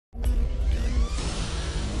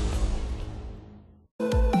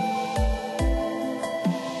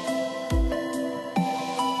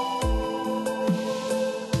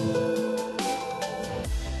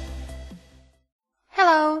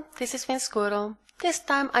this is Runesquirrel. This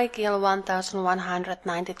time I kill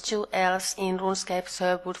 1192 elves in RuneScape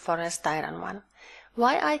Sherwood Forest Tyrant 1.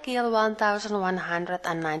 Why I kill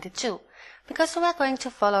 1192? Because we are going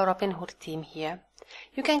to follow Robin Hood theme here.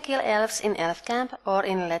 You can kill elves in Elf Camp or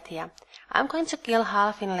in Lethia. I'm going to kill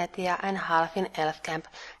half in Lethia and half in Elf Camp,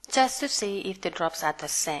 just to see if the drops are the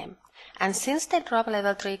same. And since they drop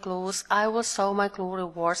level 3 clues, I will show my clue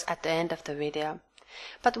rewards at the end of the video.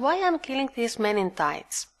 But why I'm killing these men in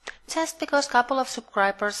tights? Just because couple of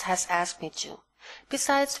subscribers has asked me to.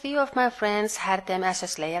 Besides, few of my friends had them as a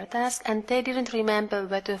slayer task and they didn't remember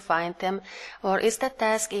where to find them, or is that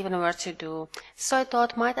task even worth to do, so I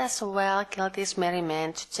thought might as well kill these merry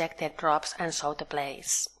men to check their drops and show the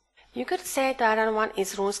place. You could say Tyrant 1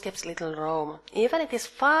 is RuneScape's little Rome. Even it is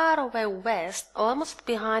far away west, almost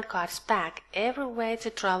behind God's back, every way to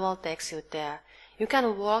travel takes you there. You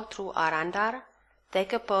can walk through Arandar,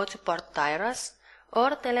 take a boat to Port Tyrus,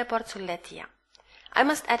 or teleport to Lethia. I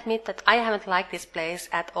must admit that I haven't liked this place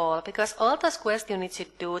at all, because all those quests you need to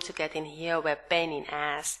do to get in here were pain in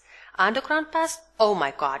ass. Underground Pass? Oh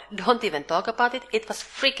my god, don't even talk about it, it was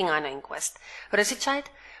freaking annoying quest. Researchite?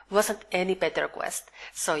 Wasn't any better quest.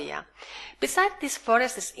 So yeah. Besides, this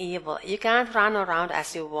forest is evil, you can't run around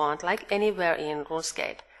as you want, like anywhere in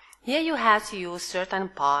RuneScape. Here you have to use certain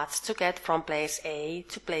paths to get from place A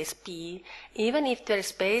to place B, even if there is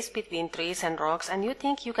space between trees and rocks and you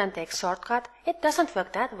think you can take shortcut, it doesn't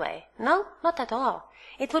work that way. No, not at all.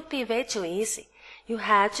 It would be way too easy. You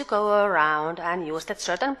had to go around and use that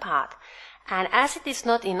certain path. And as it is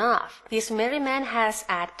not enough, this merry man has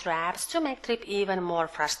added traps to make trip even more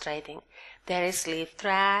frustrating. There is leaf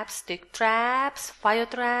traps, stick traps, fire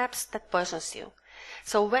traps that poisons you.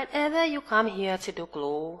 So whenever you come here to do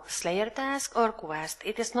clue, slayer task or quest,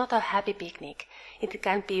 it is not a happy picnic. It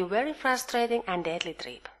can be very frustrating and deadly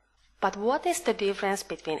trip. But what is the difference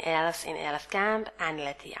between elves in Elf Camp and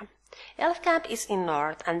Lethia? Elf Camp is in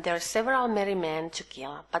north and there are several merry men to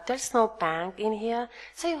kill, but there's no bank in here,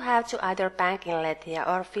 so you have to either bank in Lethia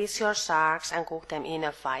or fish your sharks and cook them in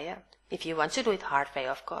a fire. If you want to do it hard way,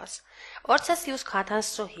 of course. Or just use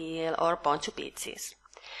cottons to heal or bone to pieces.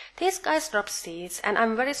 These guys drop seeds, and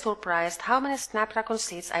I'm very surprised how many snapdragon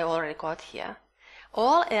seeds I already got here.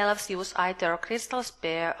 All elves use either crystal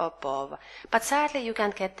spear or bow, but sadly you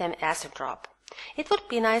can't get them as a drop. It would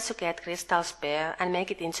be nice to get crystal spear and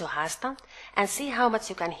make it into hasta, and see how much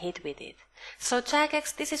you can hit with it. So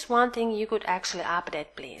Jagex, this is one thing you could actually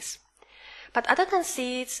update, please. But other than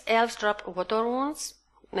seeds, elves drop water runes,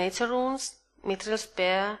 nature runes, mithril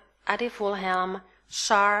spear, addy full helm,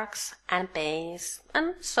 sharks and bays,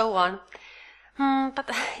 and so on. But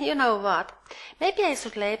you know what? Maybe I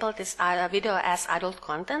should label this video as adult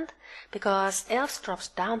content, because elves drops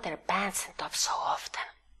down their pants and tops so often.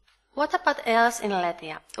 What about elves in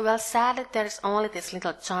Lethia? Well, sadly there is only this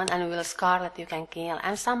little John and Will Scarlet you can kill,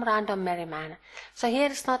 and some random merry man. So here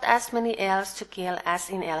is not as many elves to kill as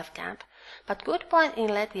in Elf Camp. But good point in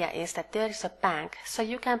Lethia is that there is a bank, so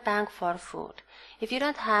you can bank for food. If you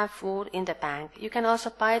don't have food in the bank, you can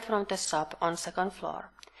also buy it from the shop on second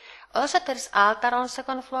floor. Also there is altar on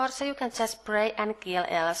second floor, so you can just pray and kill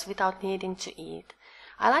elves without needing to eat.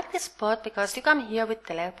 I like this spot because you come here with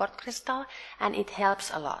teleport crystal and it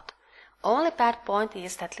helps a lot. Only bad point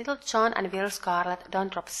is that little John and Will Scarlet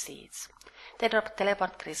don't drop seeds. They drop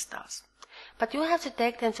teleport crystals. But you have to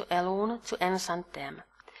take them to Elune to enchant them.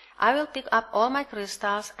 I will pick up all my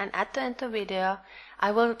crystals and at the end of the video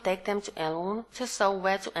I will take them to Elune to show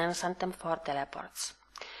where to enchant them for teleports.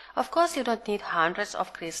 Of course you don't need hundreds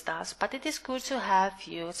of crystals, but it is good to have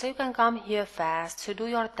few so you can come here fast to do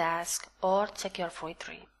your task or check your fruit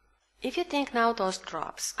tree. If you think now those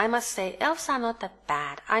drops, I must say elves are not that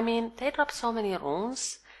bad. I mean, they drop so many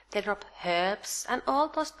runes, they drop herbs and all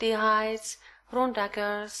those dehides, rune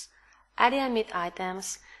daggers, addy and meat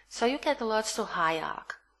items, so you get lots to high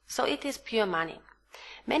alch. So it is pure money.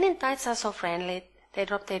 Men in tights are so friendly, they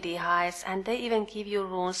drop their dehides and they even give you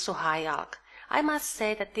runes to high alch. I must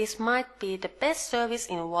say that this might be the best service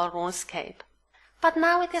in all RuneScape. But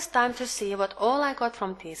now it is time to see what all I got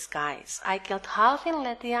from these guys. I killed half in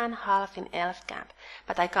Lethia and half in Elf Camp,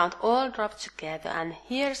 but I count all drops together and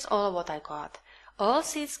here's all what I got. All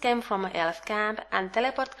seeds came from Elf Camp and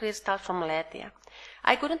teleport crystal from Lethia.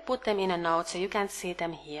 I couldn't put them in a note so you can see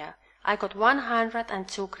them here. I got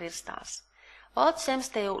 102 crystals. All gems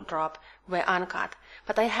they drop were uncut,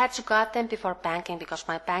 but I had to cut them before banking because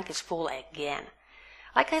my bank is full again.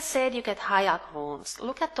 Like I said, you get high alch runes.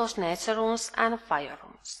 Look at those nature runes and fire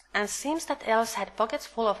runes. And seems that elves had pockets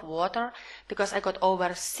full of water because I got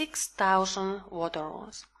over 6,000 water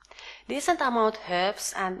runes. Decent amount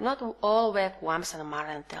herbs and not all webworms and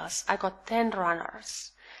marrentels. I got 10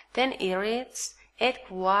 runners, 10 irids,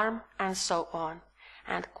 8 worm and so on.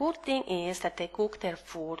 And good thing is that they cook their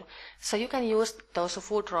food, so you can use those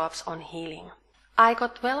food drops on healing. I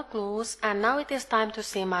got 12 clues and now it is time to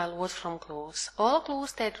see my loot from clues. All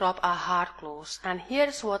clues they drop are hard clues and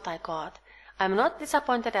here's what I got. I'm not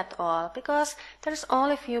disappointed at all because there's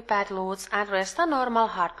only few bad loots and rest are normal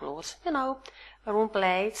hard clues. You know, rune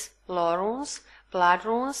blades, lore runes, blood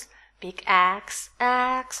runes, big axe,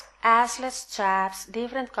 assless chaps,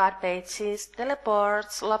 different card pages,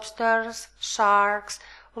 teleports, lobsters, sharks,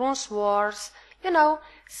 rune swords, you know,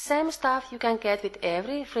 same stuff you can get with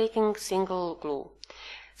every freaking single clue.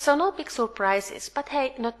 So no big surprises, but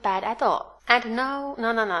hey, not bad at all. And no,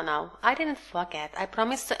 I didn't forget. I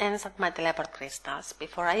promised to enchant my teleport crystals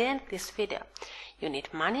before I end this video. You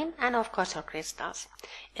need money and of course your crystals.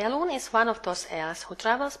 Elun is one of those elves who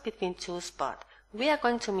travels between 2 spots. We are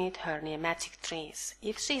going to meet her near magic trees.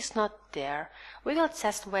 If she is not there, we will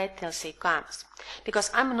just wait till she comes,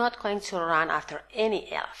 because I'm not going to run after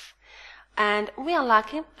any elf. And we are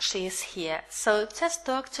lucky she is here, so just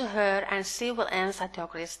talk to her and she will enchant your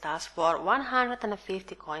crystals for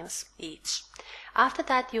 150 coins each. After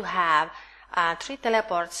that you have 3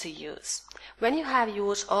 teleports to use. When you have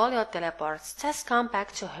used all your teleports, just come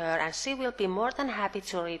back to her and she will be more than happy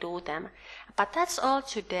to redo them. But that's all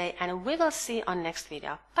today and we will see on next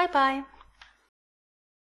video. Bye bye!